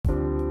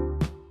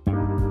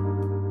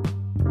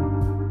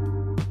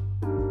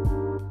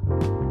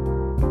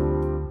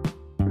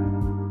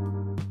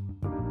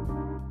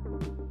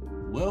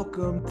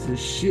Welcome to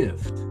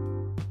Shift,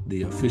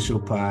 the official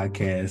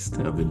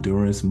podcast of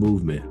Endurance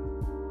Movement.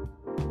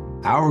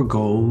 Our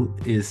goal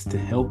is to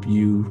help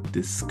you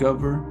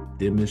discover,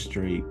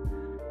 demonstrate,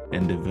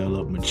 and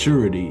develop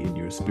maturity in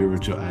your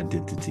spiritual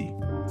identity.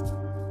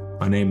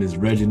 My name is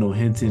Reginald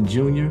Hinton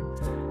Jr.,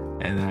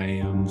 and I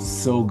am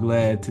so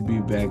glad to be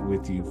back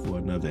with you for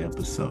another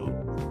episode.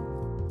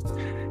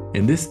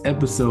 In this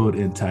episode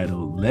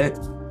entitled, Let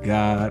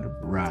God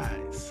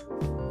Rise,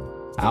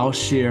 I'll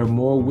share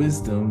more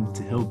wisdom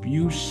to help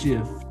you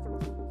shift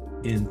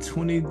in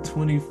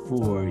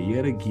 2024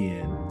 yet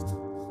again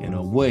in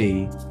a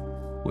way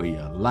where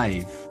your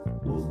life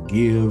will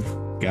give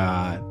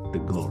God the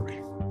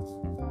glory.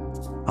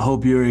 I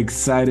hope you're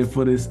excited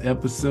for this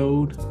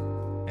episode.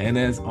 And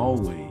as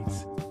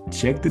always,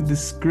 check the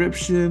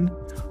description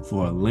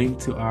for a link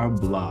to our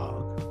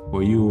blog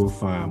where you will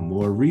find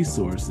more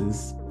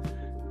resources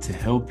to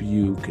help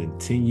you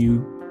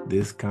continue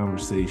this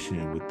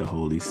conversation with the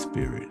Holy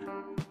Spirit.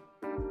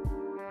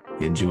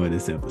 Enjoy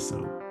this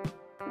episode.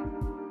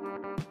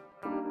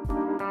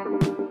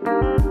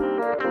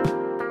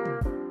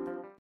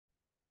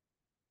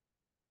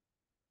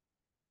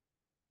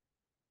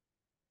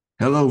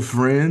 Hello,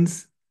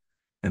 friends,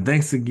 and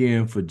thanks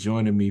again for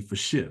joining me for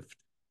Shift.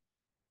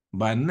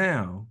 By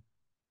now,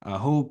 I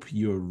hope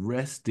you're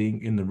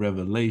resting in the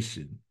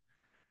revelation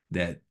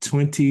that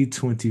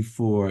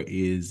 2024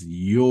 is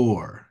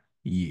your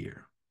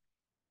year.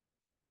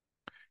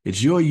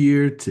 It's your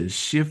year to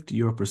shift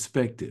your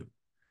perspective.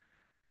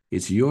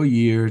 It's your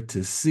year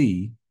to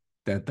see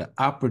that the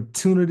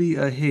opportunity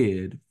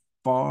ahead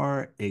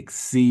far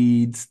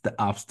exceeds the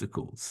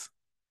obstacles.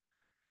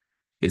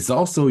 It's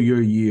also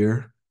your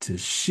year to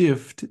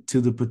shift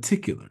to the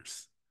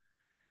particulars.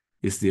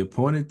 It's the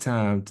appointed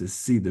time to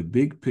see the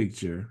big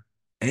picture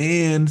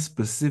and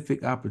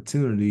specific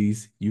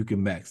opportunities you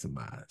can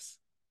maximize.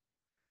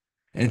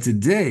 And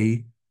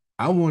today,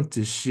 I want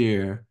to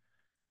share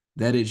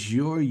that it's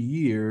your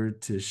year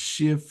to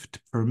shift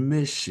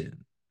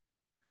permission.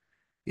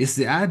 It's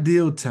the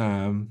ideal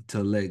time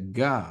to let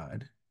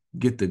God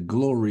get the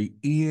glory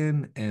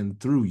in and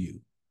through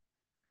you.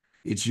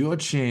 It's your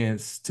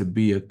chance to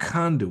be a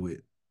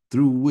conduit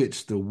through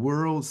which the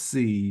world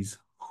sees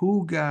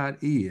who God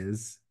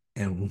is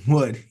and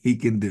what he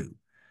can do.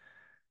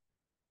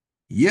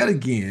 Yet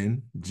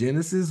again,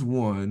 Genesis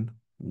 1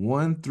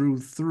 through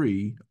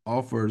 3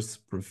 offers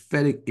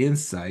prophetic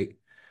insight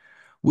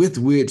with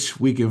which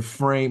we can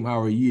frame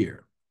our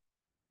year.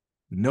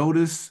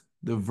 Notice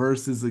the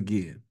verses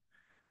again.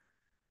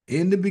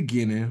 In the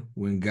beginning,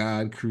 when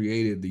God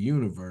created the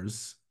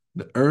universe,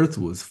 the earth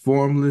was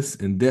formless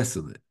and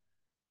desolate.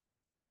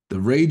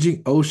 The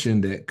raging ocean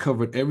that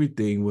covered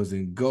everything was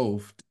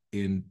engulfed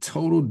in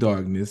total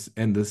darkness,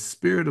 and the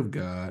Spirit of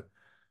God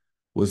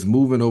was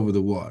moving over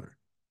the water.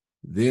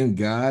 Then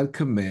God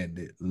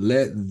commanded,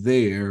 "Let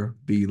there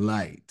be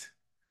light,"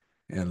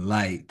 and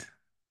light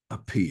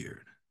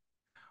appeared.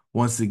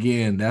 Once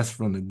again, that's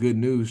from the Good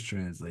News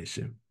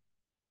Translation.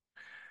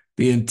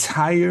 The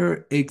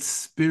entire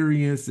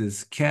experience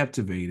is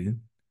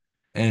captivating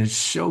and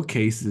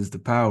showcases the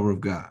power of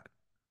God.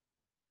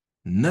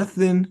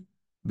 Nothing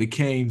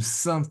became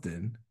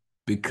something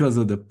because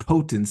of the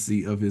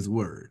potency of his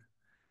word.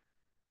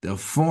 The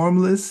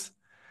formless,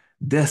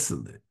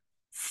 desolate,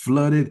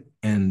 flooded,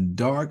 and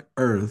dark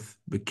earth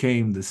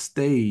became the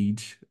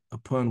stage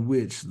upon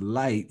which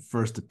light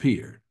first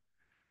appeared.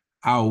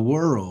 Our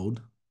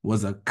world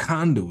was a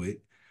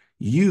conduit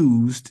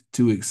used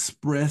to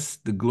express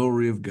the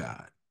glory of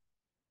God.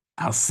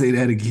 I'll say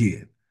that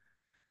again.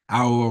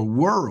 Our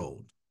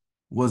world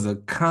was a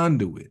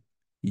conduit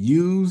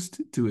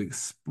used to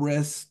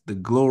express the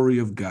glory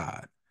of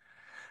God.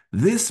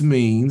 This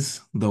means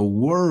the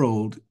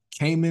world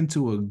came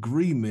into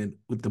agreement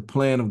with the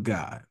plan of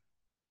God.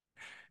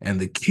 And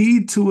the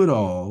key to it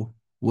all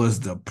was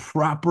the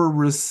proper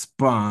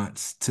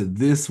response to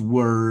this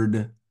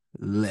word,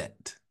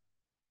 let.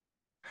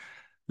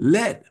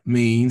 Let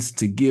means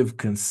to give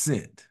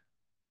consent.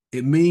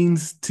 It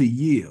means to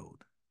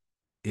yield.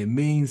 It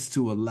means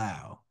to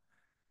allow.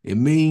 It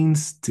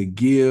means to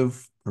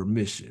give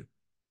permission.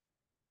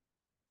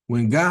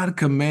 When God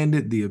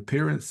commanded the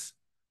appearance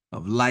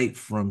of light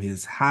from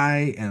his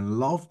high and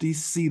lofty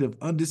seat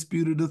of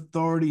undisputed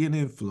authority and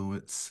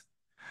influence,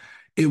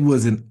 it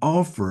was an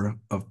offer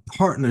of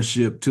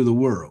partnership to the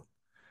world.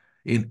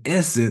 In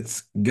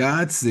essence,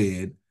 God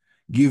said,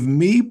 "Give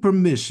me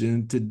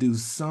permission to do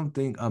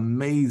something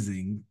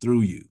amazing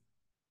through you."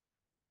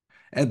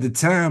 At the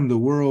time the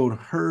world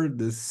heard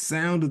the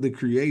sound of the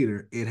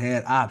Creator, it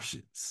had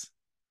options.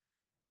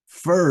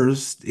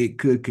 First, it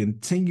could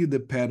continue the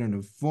pattern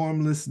of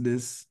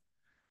formlessness,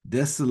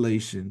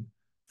 desolation,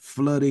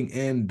 flooding,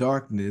 and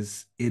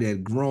darkness it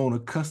had grown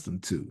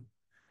accustomed to.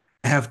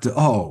 After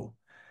all,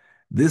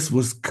 this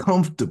was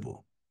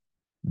comfortable.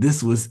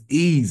 This was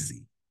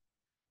easy.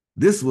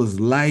 This was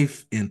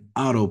life in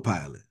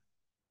autopilot,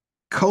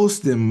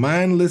 coasting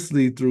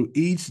mindlessly through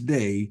each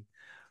day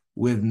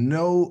with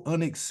no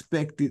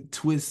unexpected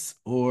twists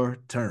or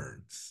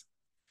turns.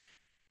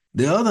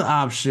 The other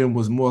option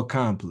was more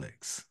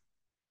complex.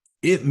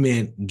 It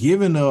meant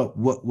giving up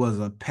what was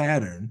a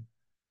pattern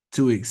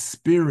to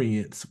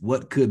experience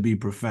what could be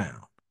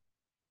profound.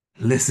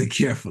 Listen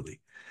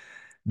carefully.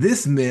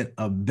 This meant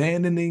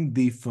abandoning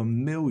the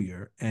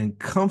familiar and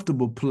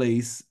comfortable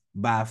place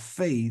by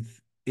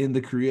faith in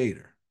the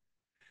Creator.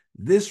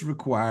 This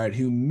required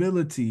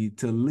humility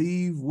to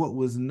leave what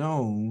was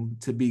known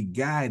to be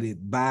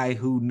guided by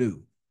who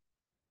knew.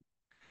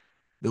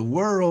 The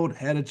world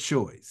had a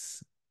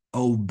choice: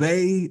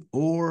 obey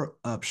or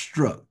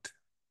obstruct,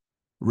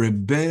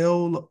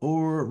 rebel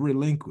or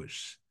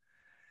relinquish,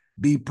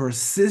 be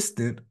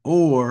persistent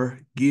or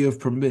give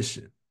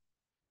permission,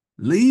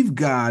 leave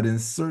God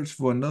and search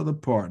for another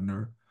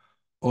partner,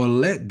 or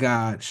let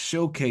God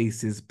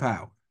showcase his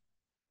power.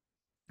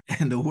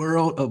 And the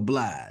world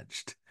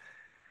obliged.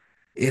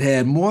 It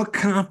had more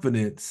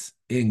confidence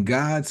in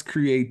God's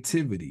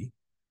creativity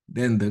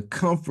than the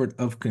comfort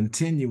of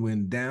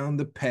continuing down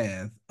the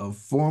path of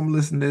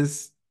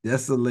formlessness,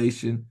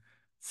 desolation,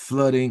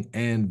 flooding,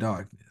 and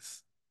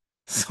darkness.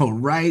 So,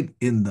 right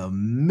in the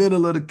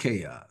middle of the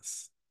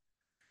chaos,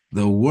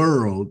 the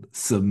world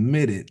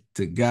submitted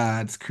to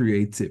God's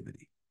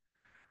creativity.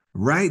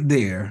 Right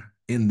there,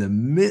 in the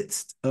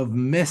midst of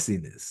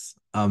messiness,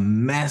 a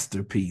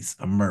masterpiece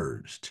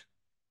emerged.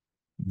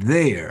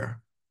 There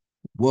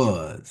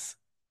was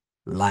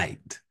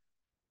light.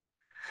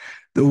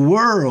 The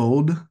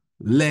world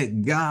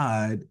let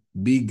God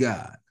be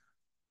God.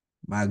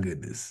 My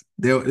goodness.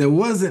 There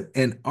wasn't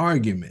an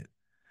argument,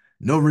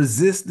 no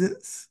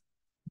resistance,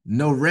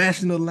 no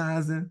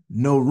rationalizing,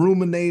 no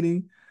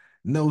ruminating,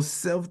 no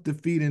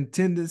self-defeating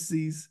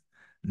tendencies,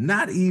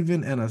 not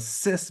even an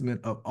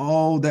assessment of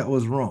all that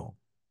was wrong.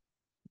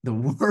 The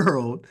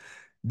world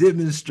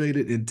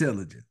demonstrated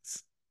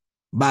intelligence.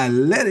 By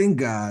letting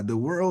God, the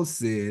world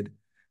said,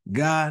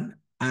 God,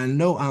 I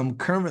know I'm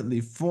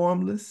currently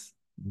formless,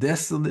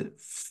 desolate,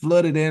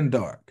 flooded, and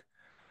dark.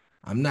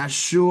 I'm not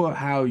sure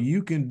how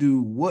you can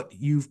do what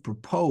you've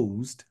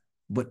proposed,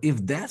 but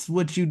if that's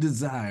what you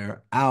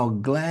desire, I'll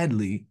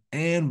gladly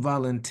and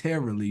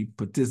voluntarily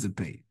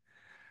participate.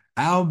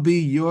 I'll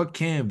be your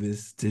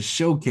canvas to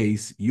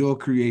showcase your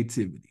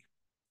creativity.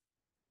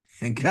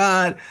 And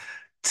God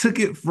took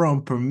it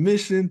from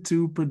permission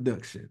to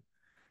production.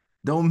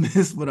 Don't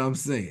miss what I'm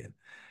saying.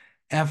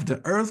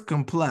 After earth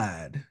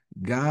complied,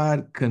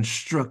 God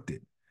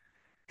constructed.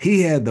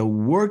 He had the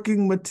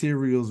working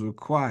materials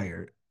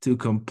required to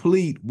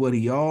complete what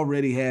he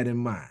already had in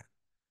mind.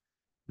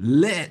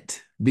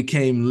 Let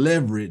became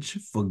leverage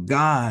for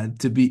God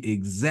to be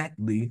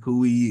exactly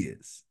who he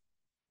is.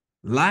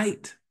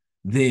 Light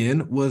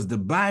then was the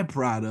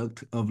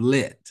byproduct of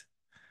let.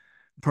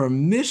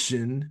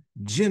 Permission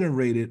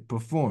generated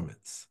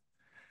performance.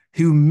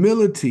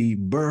 Humility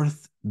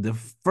birthed the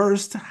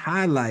first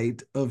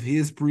highlight of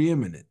his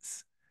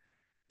preeminence.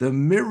 The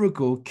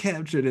miracle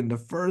captured in the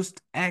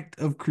first act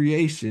of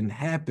creation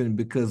happened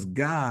because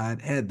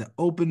God had the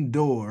open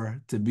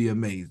door to be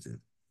amazing.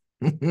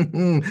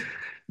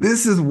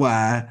 This is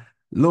why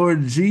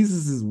Lord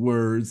Jesus'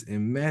 words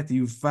in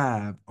Matthew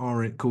 5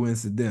 aren't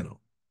coincidental.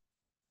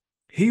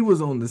 He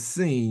was on the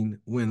scene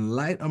when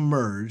light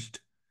emerged,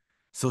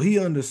 so he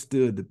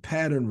understood the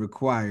pattern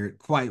required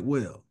quite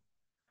well.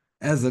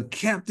 As a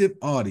captive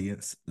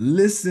audience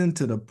listened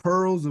to the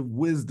pearls of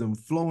wisdom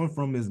flowing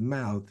from his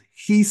mouth,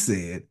 he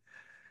said,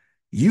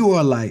 you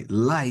are like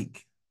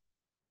light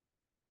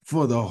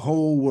for the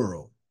whole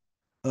world.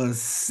 A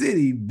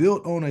city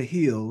built on a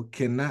hill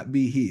cannot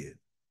be hid.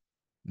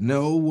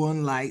 No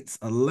one lights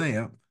a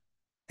lamp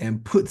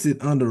and puts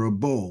it under a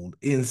bowl.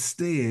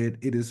 Instead,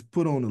 it is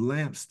put on a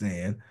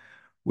lampstand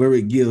where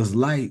it gives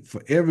light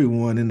for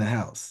everyone in the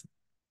house.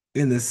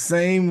 In the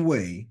same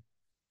way,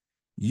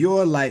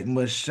 your light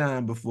must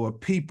shine before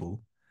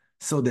people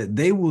so that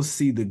they will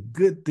see the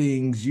good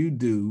things you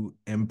do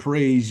and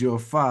praise your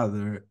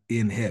Father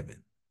in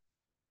heaven.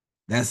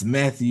 That's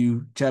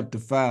Matthew chapter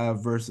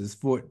 5, verses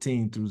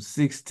 14 through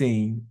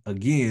 16,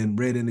 again,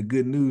 read in the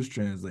Good News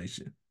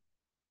Translation.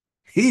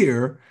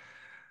 Here,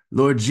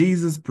 Lord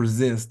Jesus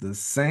presents the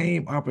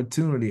same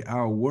opportunity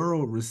our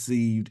world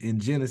received in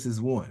Genesis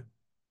 1.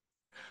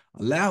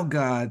 Allow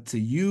God to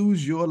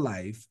use your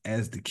life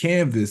as the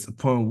canvas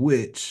upon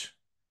which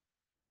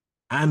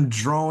I'm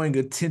drawing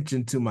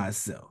attention to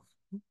myself.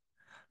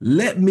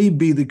 Let me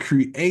be the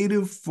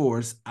creative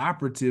force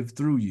operative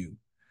through you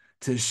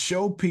to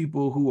show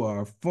people who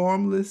are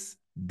formless,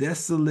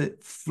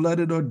 desolate,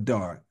 flooded, or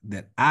dark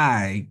that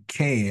I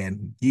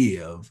can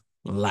give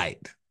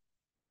light.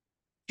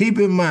 Keep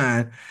in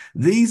mind,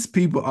 these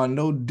people are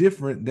no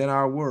different than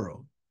our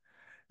world.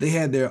 They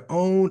had their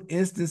own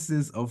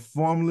instances of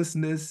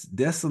formlessness,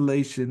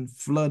 desolation,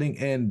 flooding,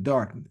 and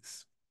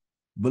darkness.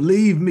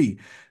 Believe me,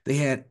 they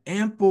had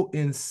ample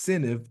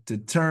incentive to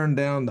turn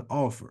down the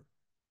offer.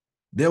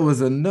 There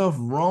was enough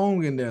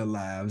wrong in their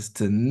lives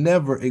to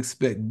never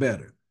expect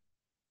better,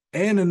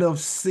 and enough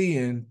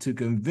sin to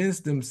convince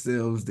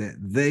themselves that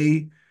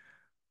they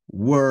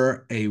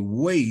were a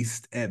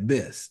waste at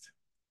best.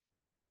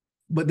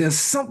 But there's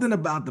something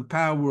about the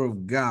power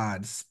of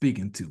God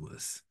speaking to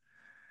us.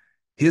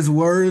 His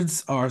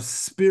words are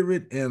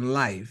spirit and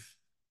life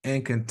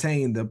and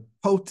contain the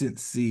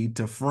potency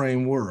to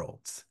frame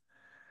worlds.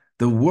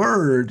 The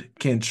word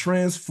can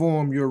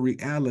transform your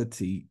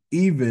reality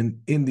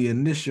even in the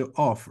initial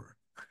offer.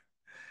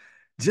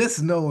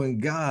 Just knowing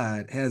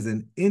God has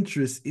an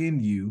interest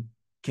in you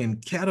can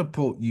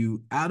catapult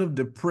you out of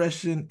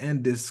depression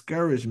and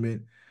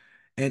discouragement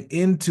and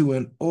into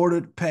an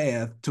ordered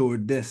path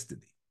toward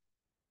destiny.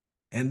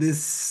 And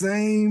this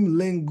same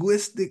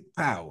linguistic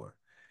power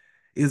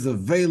is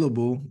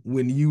available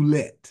when you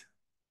let.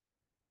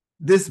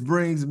 This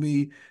brings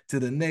me to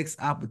the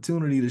next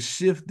opportunity to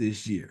shift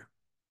this year.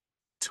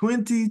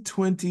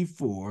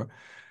 2024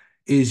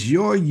 is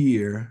your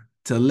year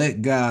to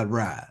let God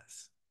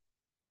rise.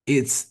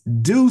 It's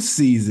due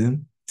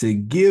season to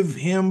give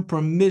him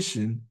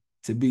permission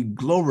to be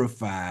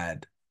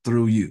glorified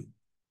through you.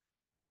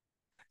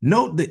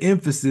 Note the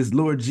emphasis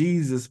Lord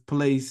Jesus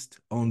placed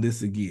on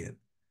this again.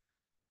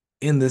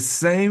 In the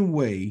same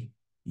way,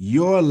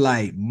 your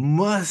light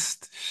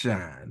must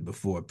shine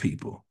before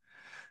people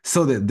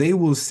so that they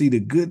will see the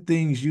good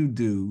things you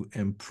do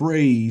and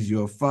praise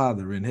your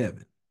Father in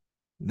heaven.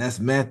 And that's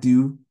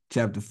Matthew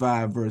chapter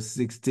 5, verse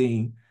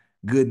 16,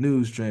 Good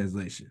News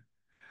Translation.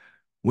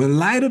 When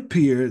light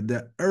appeared,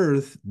 the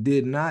earth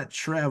did not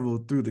travel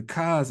through the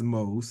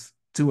cosmos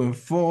to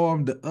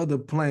inform the other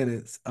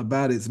planets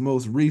about its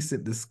most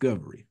recent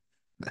discovery.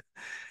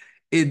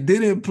 It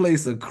didn't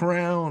place a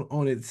crown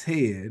on its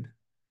head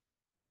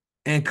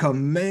and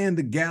command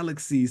the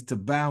galaxies to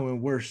bow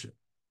and worship.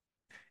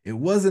 It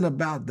wasn't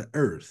about the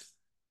earth.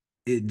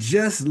 It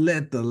just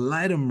let the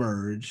light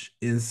emerge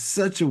in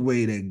such a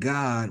way that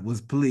God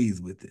was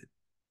pleased with it.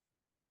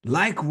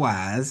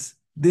 Likewise,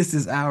 this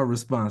is our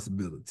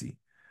responsibility.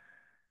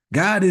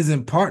 God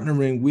isn't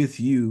partnering with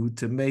you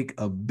to make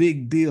a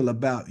big deal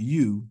about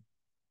you,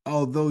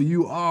 although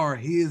you are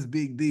his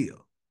big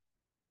deal.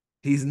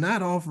 He's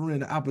not offering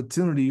the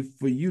opportunity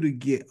for you to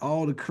get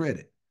all the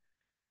credit.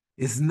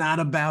 It's not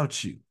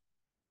about you.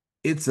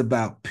 It's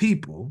about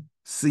people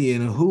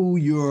seeing who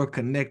you're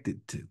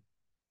connected to.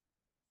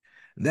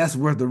 That's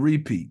worth a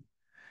repeat.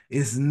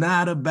 It's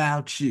not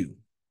about you.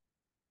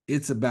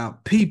 It's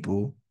about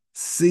people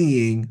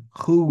seeing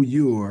who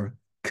you're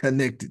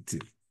connected to.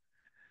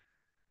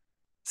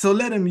 So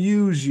let him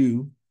use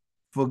you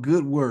for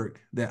good work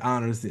that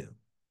honors him.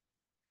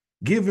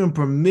 Give him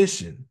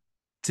permission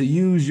to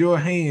use your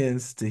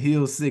hands to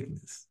heal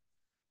sickness.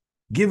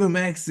 Give him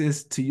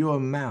access to your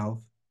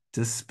mouth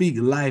to speak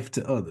life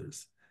to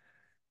others.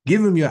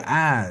 Give him your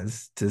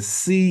eyes to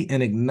see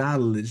and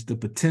acknowledge the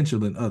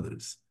potential in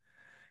others.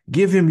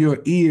 Give him your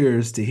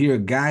ears to hear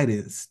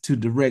guidance to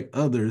direct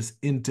others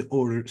into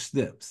ordered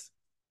steps.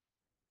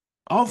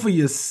 Offer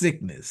your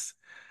sickness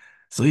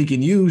so he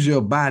can use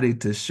your body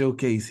to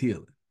showcase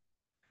healing.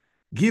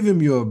 Give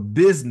him your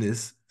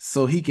business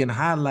so he can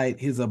highlight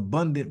his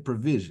abundant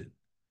provision.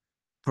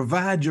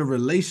 Provide your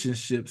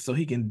relationship so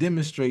he can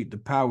demonstrate the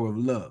power of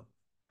love.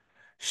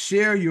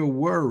 Share your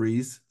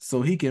worries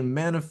so he can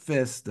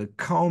manifest the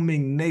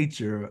calming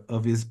nature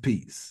of his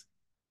peace.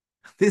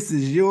 This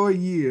is your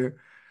year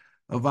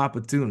of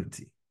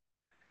opportunity.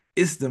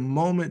 It's the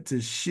moment to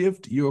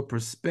shift your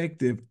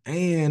perspective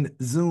and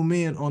zoom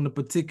in on the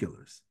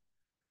particulars.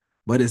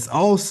 But it's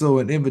also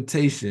an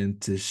invitation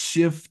to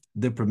shift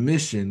the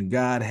permission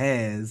God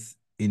has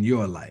in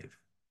your life.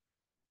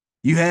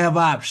 You have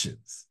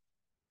options.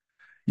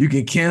 You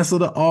can cancel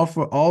the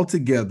offer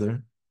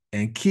altogether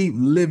and keep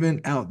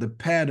living out the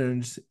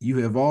patterns you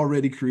have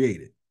already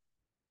created.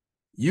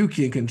 You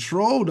can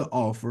control the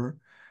offer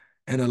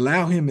and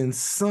allow him in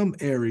some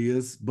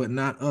areas, but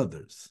not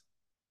others.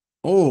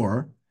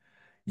 Or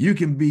you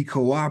can be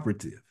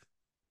cooperative.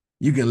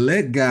 You can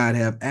let God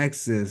have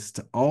access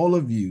to all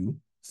of you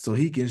so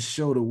he can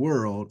show the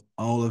world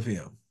all of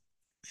him.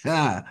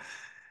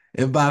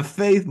 And by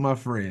faith, my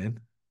friend,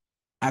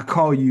 I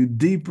call you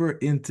deeper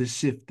into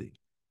shifting.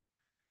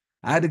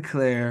 I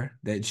declare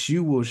that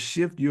you will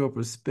shift your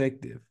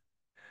perspective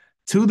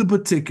to the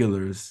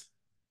particulars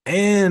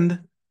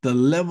and the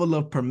level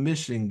of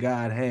permission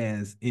God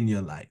has in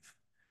your life.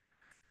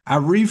 I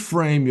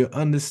reframe your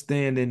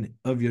understanding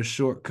of your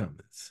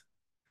shortcomings.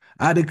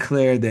 I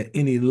declare that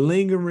any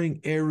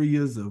lingering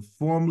areas of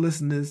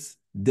formlessness,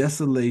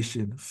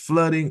 desolation,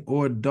 flooding,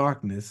 or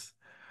darkness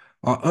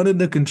are under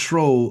the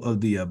control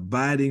of the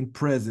abiding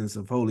presence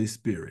of Holy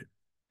Spirit.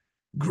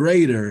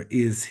 Greater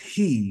is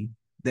he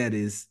that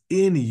is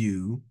in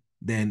you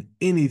than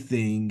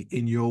anything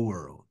in your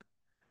world.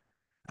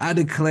 I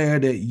declare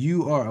that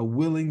you are a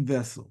willing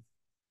vessel.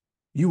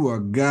 You are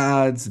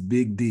God's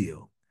big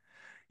deal.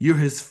 You're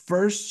his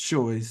first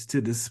choice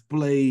to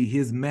display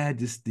his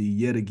majesty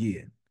yet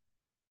again.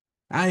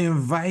 I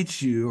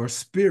invite your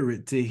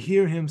spirit to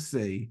hear him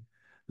say,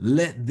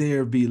 "Let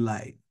there be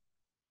light."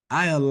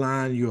 I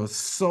align your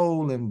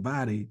soul and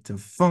body to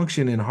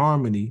function in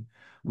harmony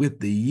with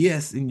the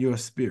yes in your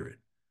spirit.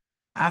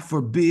 I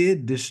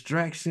forbid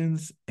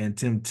distractions and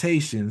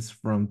temptations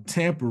from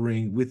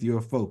tampering with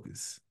your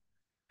focus.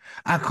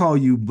 I call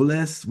you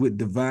blessed with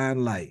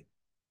divine light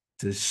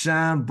to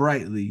shine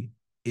brightly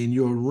in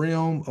your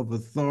realm of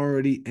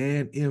authority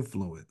and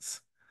influence,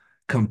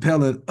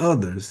 compelling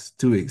others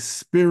to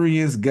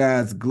experience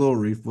God's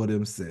glory for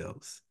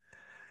themselves.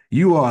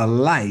 You are a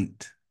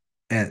light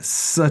at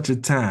such a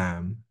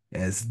time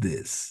as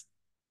this.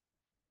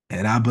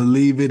 And I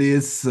believe it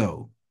is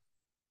so.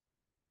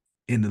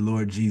 In the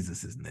Lord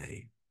Jesus'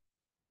 name,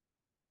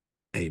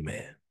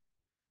 amen.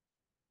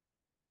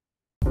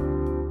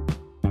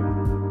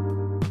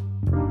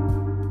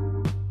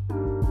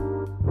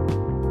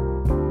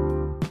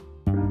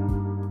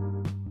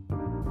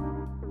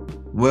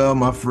 Well,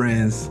 my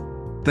friends,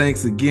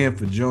 thanks again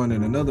for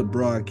joining another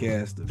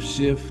broadcast of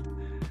Shift,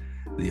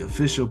 the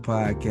official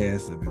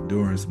podcast of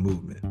Endurance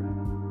Movement.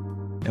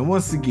 And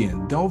once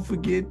again, don't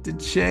forget to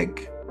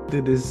check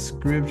the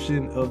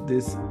description of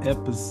this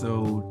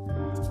episode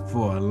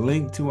for a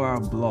link to our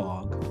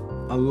blog,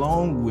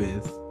 along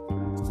with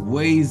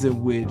ways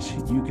in which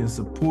you can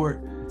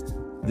support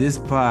this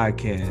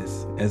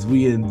podcast as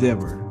we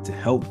endeavor to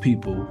help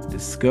people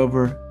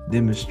discover,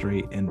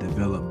 demonstrate, and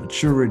develop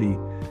maturity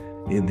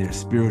in their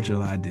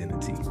spiritual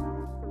identity.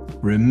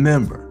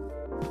 Remember,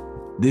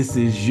 this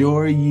is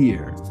your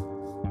year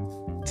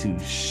to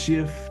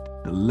shift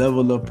the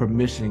level of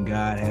permission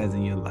God has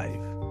in your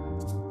life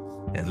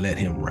and let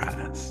Him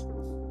rise.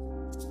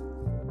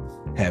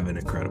 Have an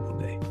incredible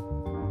day.